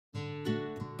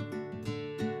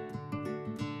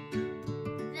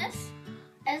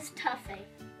Tuffy.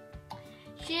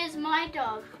 She is my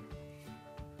dog.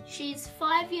 She's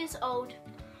 5 years old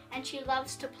and she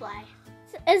loves to play.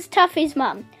 This is Tuffy's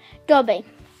mum, Dobby.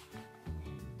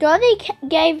 Dobby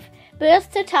gave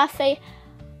birth to Tuffy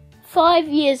 5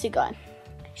 years ago.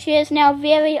 She is now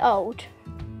very old.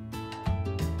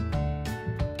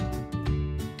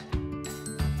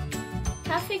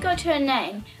 Tuffy got her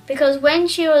name because when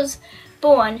she was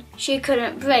born she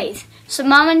couldn't breathe, so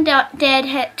Mum and Dad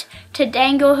had to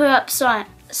dangle her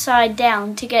upside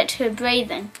down to get her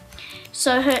breathing.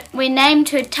 So we named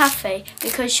her Tuffy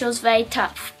because she was very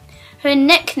tough. Her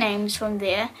nicknames from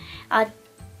there are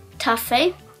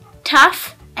Tuffy,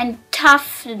 Tuff and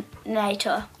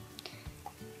Tuffinator.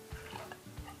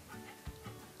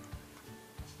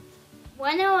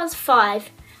 When I was 5,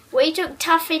 we took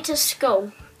Tuffy to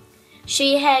school.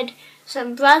 She had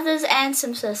some brothers and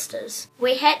some sisters.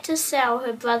 We had to sell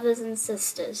her brothers and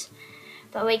sisters,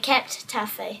 but we kept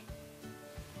Tuffy.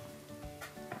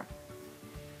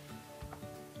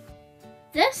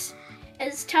 This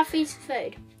is Tuffy's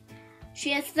food.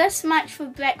 She has this much for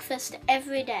breakfast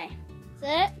every day.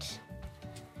 Sit,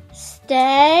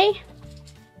 stay,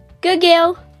 good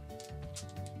girl.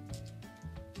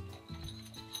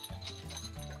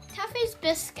 Tuffy's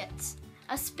biscuits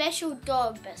are special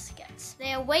dog biscuits.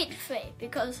 They are wheat-free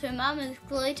because her mum is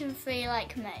gluten-free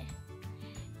like me.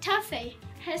 Tuffy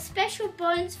has special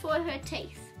bones for her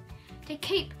teeth to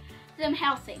keep them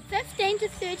healthy. 15 to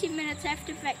 30 minutes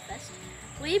after breakfast,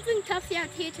 we bring Tuffy out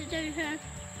here to do her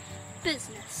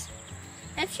business.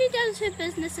 If she does her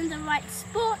business in the right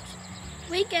spot,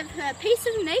 we give her a piece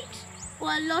of meat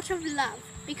or a lot of love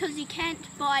because you can't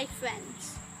buy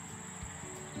friends.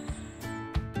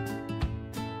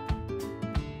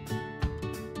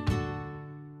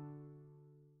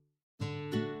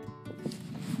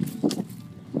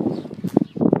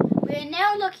 We are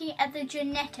now looking at the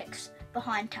genetics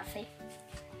behind Tuffy.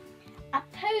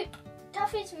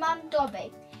 Tuffy's mum,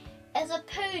 Dobby, is a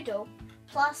poodle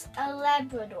plus a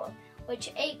Labrador,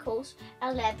 which equals a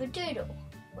Labradoodle,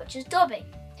 which is Dobby.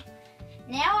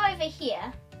 Now over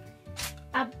here,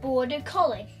 a Border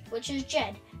Collie, which is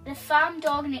Jed, the farm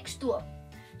dog next door.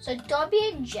 So Dobby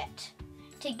and Jet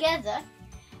together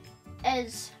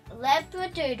is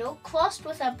Labradoodle crossed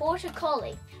with a Border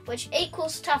Collie, which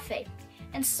equals Tuffy.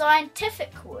 In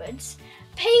scientific words,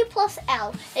 P plus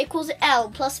L equals L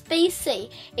plus BC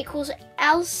equals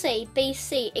LC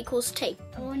BC equals T.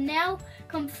 I will now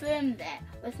confirm that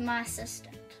with my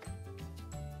assistant.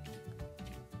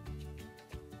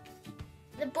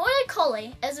 The Border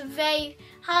Collie is a very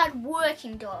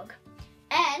hard-working dog,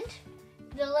 and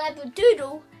the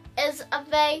Labradoodle is a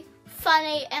very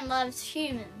funny and loves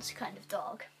humans kind of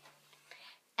dog.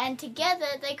 And together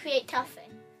they create Tuffy.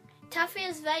 Tuffy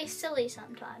is very silly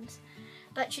sometimes,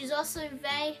 but she's also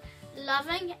very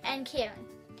loving and caring.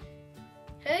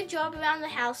 Her job around the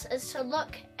house is to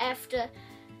look after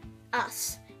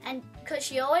us, and because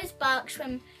she always barks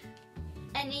when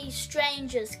any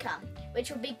strangers come, which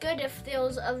would be good if there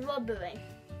was a robbery.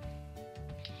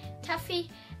 Tuffy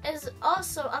is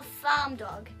also a farm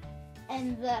dog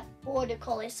in the Border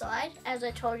Collie side, as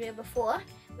I told you before,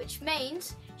 which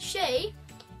means she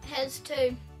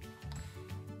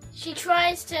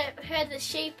tries to herd the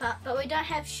sheep up, but we don't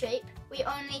have sheep, we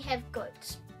only have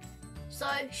goats. So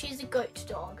she's a goat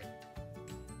dog.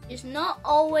 She's not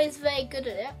always very good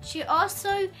at it. She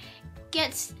also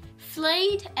gets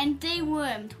fleed and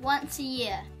dewormed once a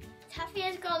year. Tuffy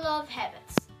has got a lot of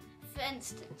habits. For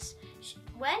instance,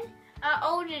 when our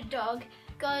older dog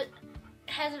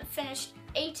hasn't finished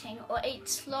eating or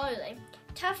eats slowly,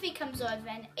 Tuffy comes over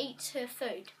and eats her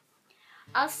food.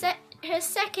 Her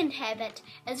second habit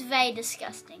is very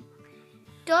disgusting.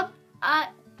 Our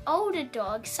older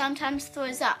dog sometimes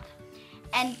throws up,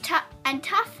 and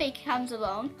Tuffy comes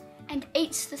along and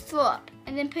eats the throw up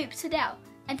and then poops it out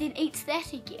and then eats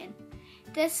that again.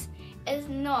 This is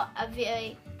not a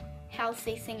very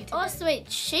healthy thing to do. Also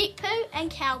eats sheep poo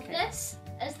and cow poo. This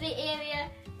is the area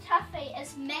Tuffy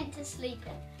is meant to sleep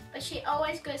in, but she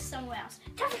always goes somewhere else.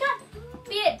 Tuffy, come!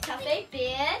 Bed, Tuffy.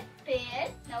 Bed.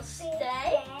 Now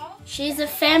stay. She's a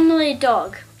family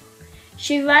dog.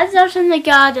 She rides out in the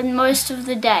garden most of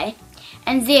the day,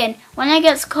 and then, when it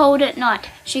gets cold at night,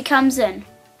 she comes in.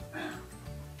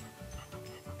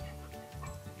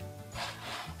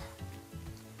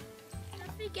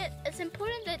 It's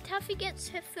important that Tuffy gets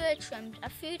her fur trimmed a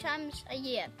few times a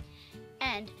year,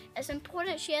 and it's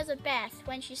important she has a bath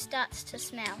when she starts to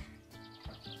smell.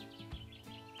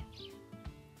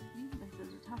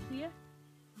 There's a Tuffy here.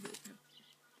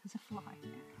 There's a fly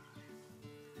here.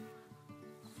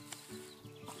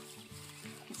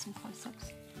 Get some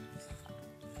close-ups.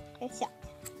 It's up.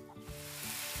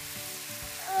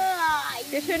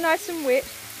 Get her nice and wet.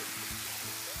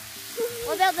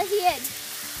 What about the head?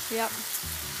 Yep.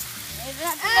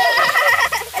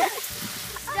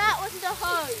 Start with the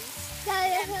hose.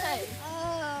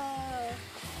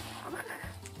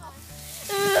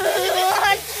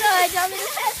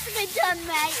 This has to be done,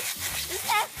 mate. This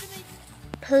has to be.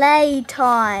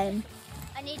 Playtime.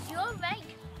 I need your rank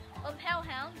of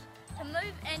hellhounds to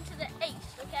move into the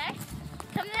east, okay?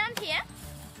 Come down here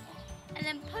and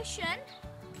then push in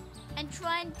and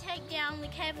try and take down the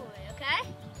cavalry, okay?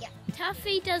 Yeah.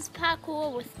 Tuffy does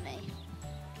parkour with me.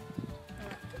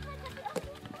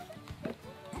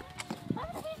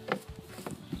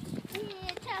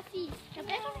 Yeah, Tuffy. Come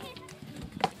back over here.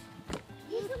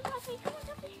 Yes, Tuffy. Come on,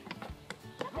 Tuffy.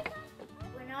 Tuffy,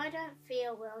 come. When I don't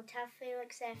feel well, Tuffy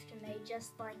looks after me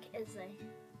just like Izzy.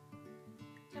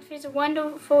 Tuffy's a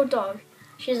wonderful dog.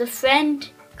 She's a friend,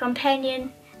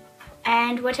 companion,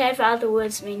 and whatever other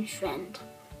words mean friend.